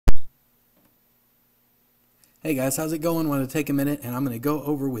Hey guys, how's it going? Want to take a minute and I'm going to go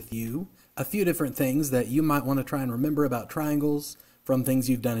over with you a few different things that you might want to try and remember about triangles from things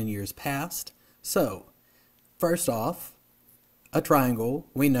you've done in years past. So, first off, a triangle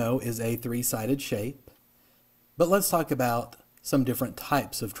we know is a three-sided shape, but let's talk about some different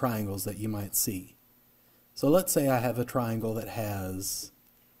types of triangles that you might see. So let's say I have a triangle that has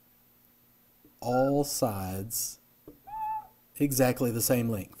all sides exactly the same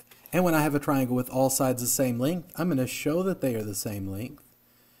length. And when I have a triangle with all sides the same length, I'm going to show that they are the same length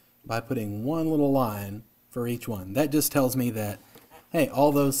by putting one little line for each one. That just tells me that, hey,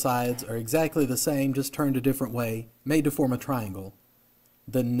 all those sides are exactly the same, just turned a different way, made to form a triangle.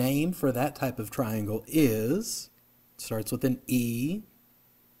 The name for that type of triangle starts with an E.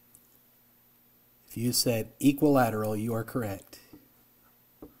 If you said equilateral, you are correct.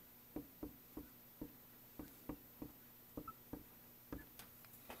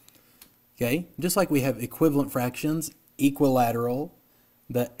 Okay, just like we have equivalent fractions, equilateral,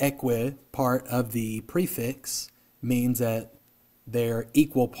 the equi part of the prefix means that they're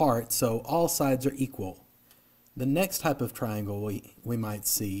equal parts, so all sides are equal. The next type of triangle we might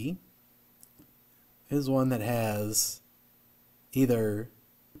see is one that has either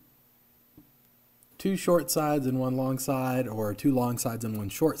two short sides and one long side, or two long sides and one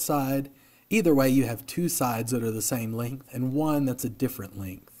short side. Either way, you have two sides that are the same length and one that's a different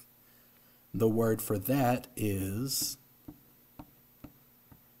length. The word for that is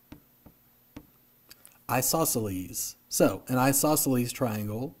isosceles. So, an isosceles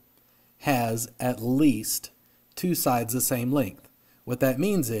triangle has at least two sides the same length. What that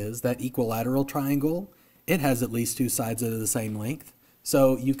means is that equilateral triangle, it has at least two sides that are the same length.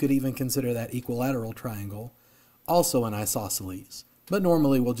 So you could even consider that equilateral triangle also an isosceles. But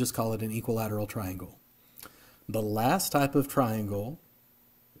normally we'll just call it an equilateral triangle. The last type of triangle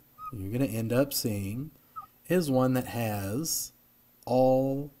you're going to end up seeing is one that has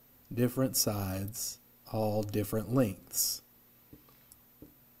all different sides, all different lengths.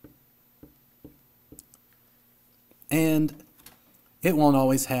 And it won't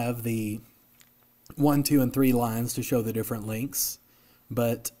always have the 1, 2, and 3 lines to show the different lengths,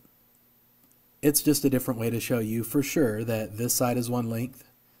 but it's just a different way to show you for sure that this side is one length,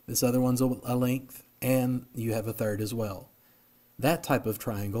 this other one's a length, and you have a third as well. That type of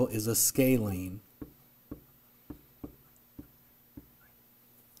triangle is a scalene.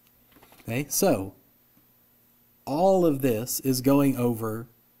 Okay, so all of this is going over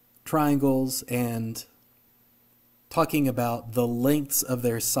triangles and talking about the lengths of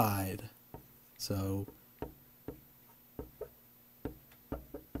their side. So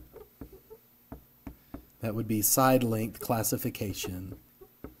that would be side length classification.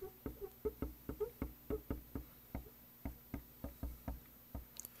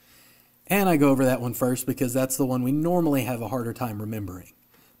 And I go over that one first because that's the one we normally have a harder time remembering.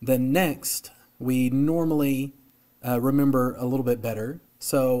 The next we normally remember a little bit better.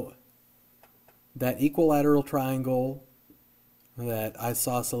 So that equilateral triangle, that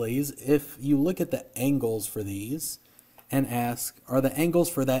isosceles, if you look at the angles for these and ask, are the angles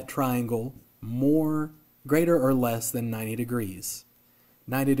for that triangle greater or less than 90 degrees?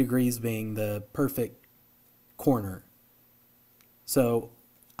 90 degrees being the perfect corner. So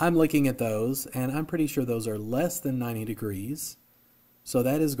I'm looking at those, and I'm pretty sure those are less than 90 degrees. So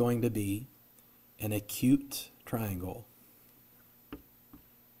that is going to be an acute triangle.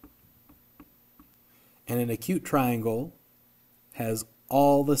 And an acute triangle has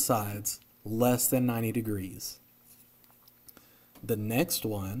all the sides less than 90 degrees. The next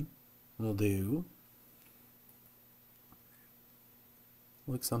one will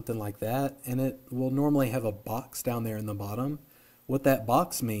look something like that, and it will normally have a box down there in the bottom. What that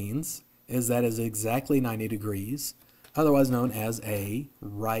box means is that is exactly 90 degrees, otherwise known as a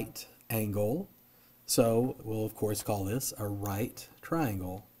right angle. So we'll of course call this a right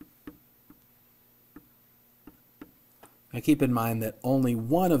triangle. Now keep in mind that only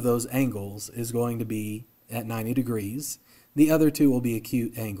one of those angles is going to be at 90 degrees. The other two will be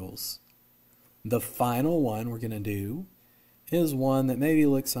acute angles. The final one we're going to do is one that maybe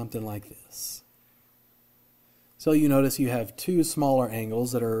looks something like this. So you notice you have two smaller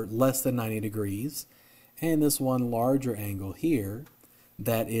angles that are less than 90 degrees, and this one larger angle here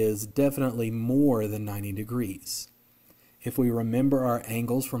that is definitely more than 90 degrees. If we remember our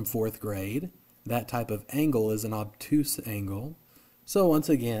angles from 4th grade, that type of angle is an obtuse angle. So once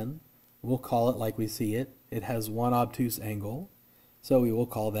again, we'll call it like we see it. It has one obtuse angle, so we will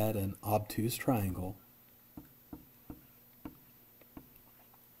call that an obtuse triangle.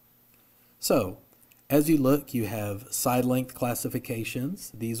 So as you look, you have side length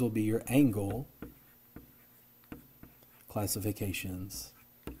classifications. These will be your angle classifications.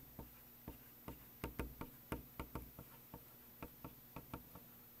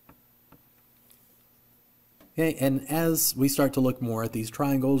 Okay, and as we start to look more at these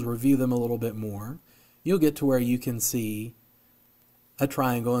triangles, review them a little bit more, you'll get to where you can see a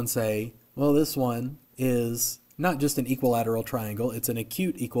triangle and say, well, this one is not just an equilateral triangle, it's an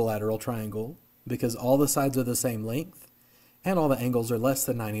acute equilateral triangle because all the sides are the same length and all the angles are less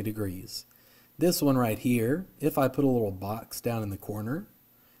than 90 degrees. This one right here, if I put a little box down in the corner,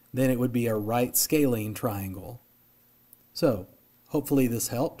 then it would be a right scalene triangle. So, hopefully this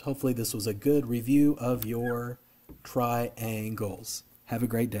helped. Hopefully this was a good review of your triangles. Have a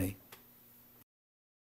great day.